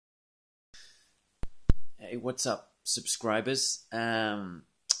Hey, what's up, subscribers? I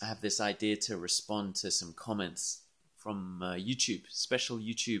have this idea to respond to some comments from YouTube, special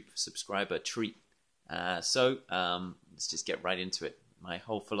YouTube subscriber treat. Let's just get right into it. My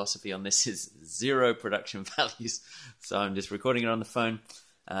whole philosophy on this is zero production values, so I'm just recording it on the phone.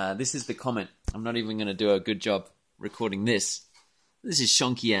 This is the comment. I'm not even going to do a good job recording this. This is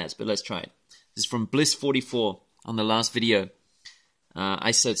shonky as, but let's try it. This is from Bliss44 on the last video.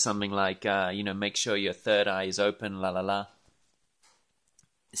 I said something like, make sure your third eye is open, la la la.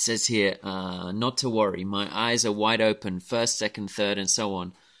 It says here, not to worry, my eyes are wide open, first, second, third, and so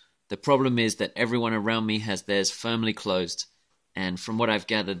on. The problem is that everyone around me has theirs firmly closed, and from what I've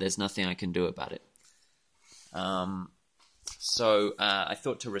gathered, there's nothing I can do about it. So I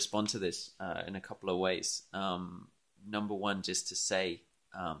thought to respond to this in a couple of ways. Number one, just to say,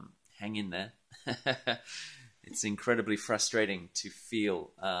 hang in there. It's incredibly frustrating to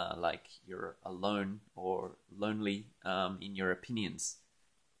feel like you're alone or lonely in your opinions.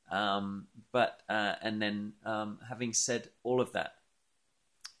 Having said all of that,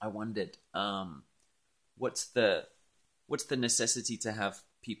 I wondered, what's the necessity to have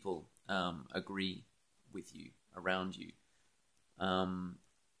people agree with you, around you?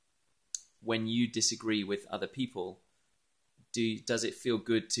 When you disagree with other people, does it feel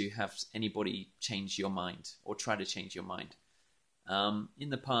good to have anybody change your mind or try to change your mind? In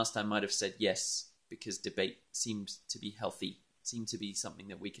the past, I might have said yes, because debate seems to be healthy, seemed to be something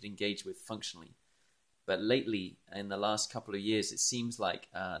that we could engage with functionally. But lately, in the last couple of years, it seems like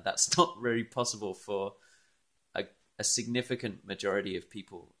that's not very possible for a significant majority of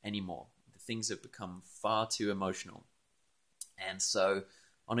people anymore. The things have become far too emotional. And so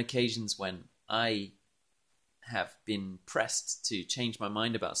on occasions when I have been pressed to change my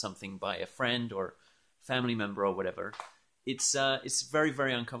mind about something by a friend or family member or whatever, it's very,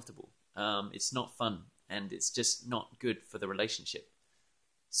 very uncomfortable. It's not fun, and it's just not good for the relationship.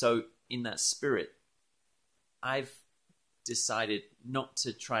 So in that spirit, I've decided not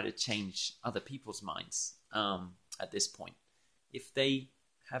to try to change other people's minds at this point. If they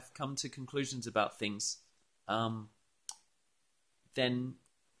have come to conclusions about things, then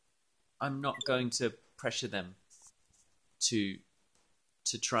I'm not going to pressure them to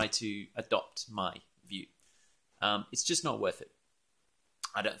try to adopt my view. It's just not worth it,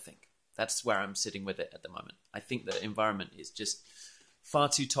 I don't think. That's where I'm sitting with it at the moment. I think the environment is just far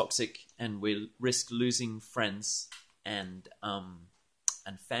too toxic, and we'll risk losing friends and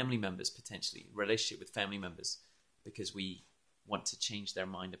family members, potentially, relationship with family members, because we want to change their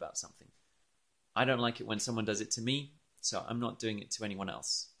mind about something. I don't like it when someone does it to me, so I'm not doing it to anyone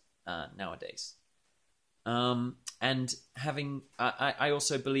else nowadays. I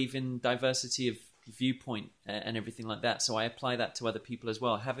also believe in diversity of viewpoint and everything like that, so I apply that to other people as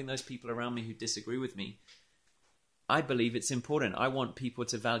well. Having those people around me who disagree with me, I believe it's important. I want people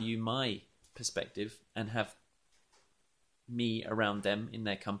to value my perspective and have me around them in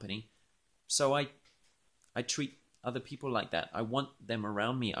their company. So I treat other people like that. I want them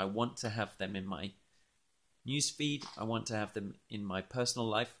around me. I want to have them in my newsfeed. I want to have them in my personal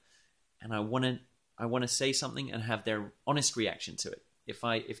life, and I want to say something and have their honest reaction to it.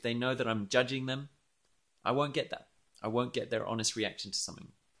 If they know that I'm judging them, I won't get that. I won't get their honest reaction to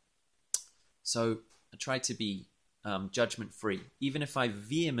something. So I try to be judgment-free. Even if I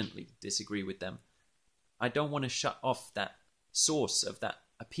vehemently disagree with them, I don't want to shut off that source of that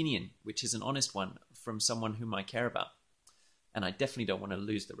opinion, which is an honest one, from someone whom I care about. And I definitely don't want to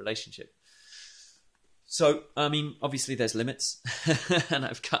lose the relationship. So, obviously there's limits, and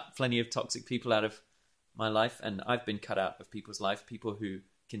I've cut plenty of toxic people out of my life, and I've been cut out of people's life. People who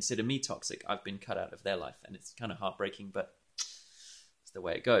consider me toxic, I've been cut out of their life, and it's kind of heartbreaking, but it's the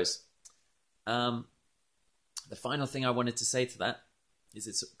way it goes. The final thing I wanted to say to that is,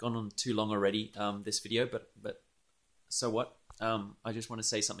 it's gone on too long already, this video, but so what? I just want to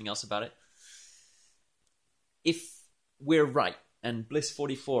say something else about it. If we're right, and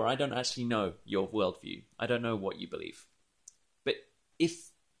Bliss44, I don't actually know your worldview. I don't know what you believe. But if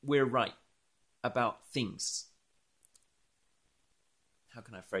we're right about things, how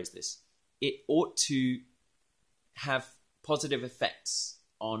can I phrase this? It ought to have positive effects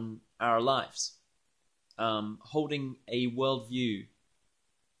on our lives. Holding a worldview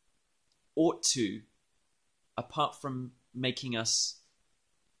ought to, apart from making us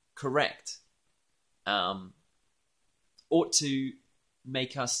correct, ought to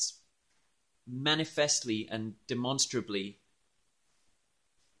make us manifestly and demonstrably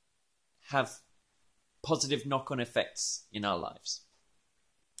have positive knock-on effects in our lives.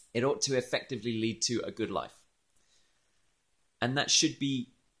 It ought to effectively lead to a good life. And that should be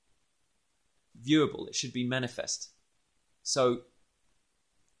viewable. It should be manifest. So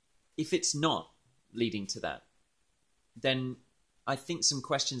if it's not leading to that, then I think some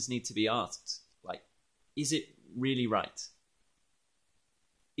questions need to be asked. Like, is it really right?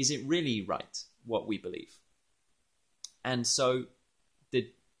 Is it really right what we believe? And so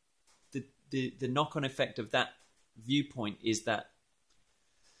the knock-on effect of that viewpoint is that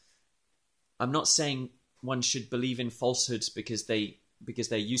I'm not saying one should believe in falsehoods because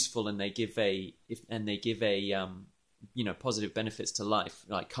they're useful and they give positive benefits to life,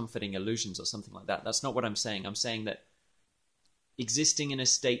 like comforting illusions or something like that. That's not what I'm saying. I'm saying that existing in a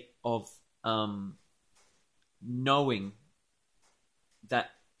state of knowing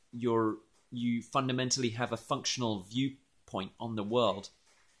that you fundamentally have a functional viewpoint on the world,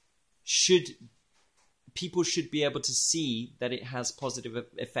 people should be able to see that it has positive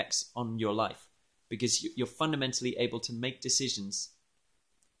effects on your life, because you're fundamentally able to make decisions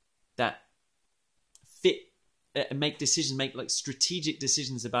that fit, make like strategic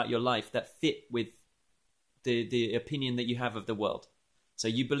decisions about your life that fit with the opinion that you have of the world. So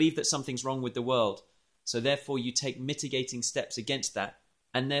you believe that something's wrong with the world, so therefore you take mitigating steps against that,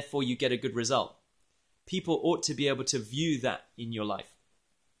 and therefore you get a good result. People ought to be able to view that in your life.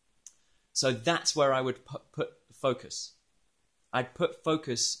 So that's where I would put focus. I'd put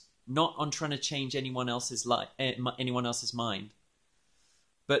focus not on trying to change anyone else's mind,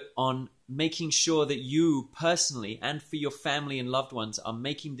 but on making sure that you personally and for your family and loved ones are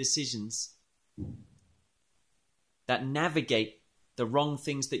making decisions that navigate the wrong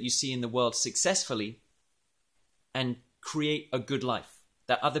things that you see in the world successfully and create a good life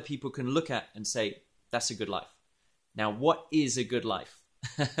that other people can look at and say, that's a good life. Now, what is a good life?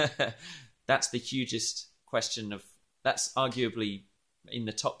 That's the hugest question that's arguably in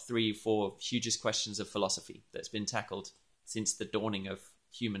the top 3-4 hugest questions of philosophy that's been tackled since the dawning of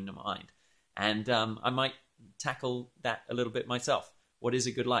human mind. And I might tackle that a little bit myself. What is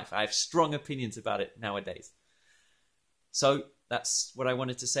a good life? I have strong opinions about it nowadays. So that's what I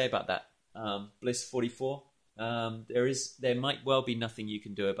wanted to say about that. Bliss 44. There might well be nothing you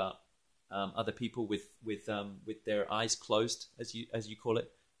can do about other people with their eyes closed, as you call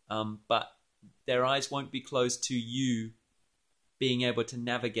it. But their eyes won't be closed to you being able to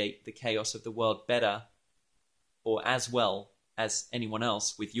navigate the chaos of the world better or as well as anyone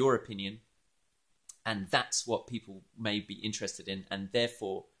else with your opinion. And that's what people may be interested in. And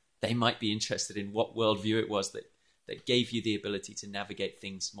therefore, they might be interested in what worldview it was that gave you the ability to navigate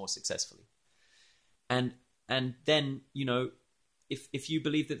things more successfully. And then, if you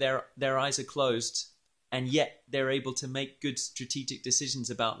believe that their eyes are closed, and yet they're able to make good strategic decisions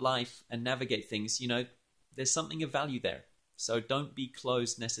about life and navigate things, there's something of value there. So don't be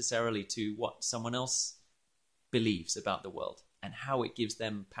closed necessarily to what someone else believes about the world and how it gives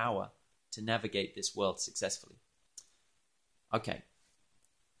them power to navigate this world successfully. Okay,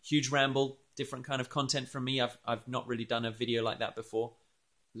 huge ramble, different kind of content from me. I've not really done a video like that before.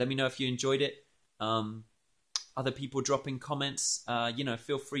 Let me know if you enjoyed it. Other people dropping comments,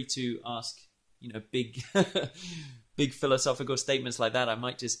 feel free to ask big big philosophical statements like that. I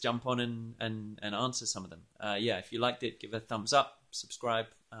might just jump on and answer some of them. If you liked it, give a thumbs up, subscribe,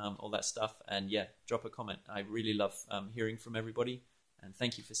 all that stuff, and drop a comment. I really love hearing from everybody, and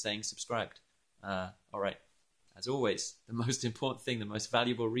thank you for staying subscribed. All right, as always, the most important thing, the most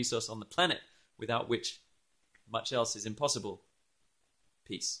valuable resource on the planet, without which much else is impossible.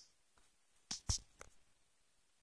 Peace.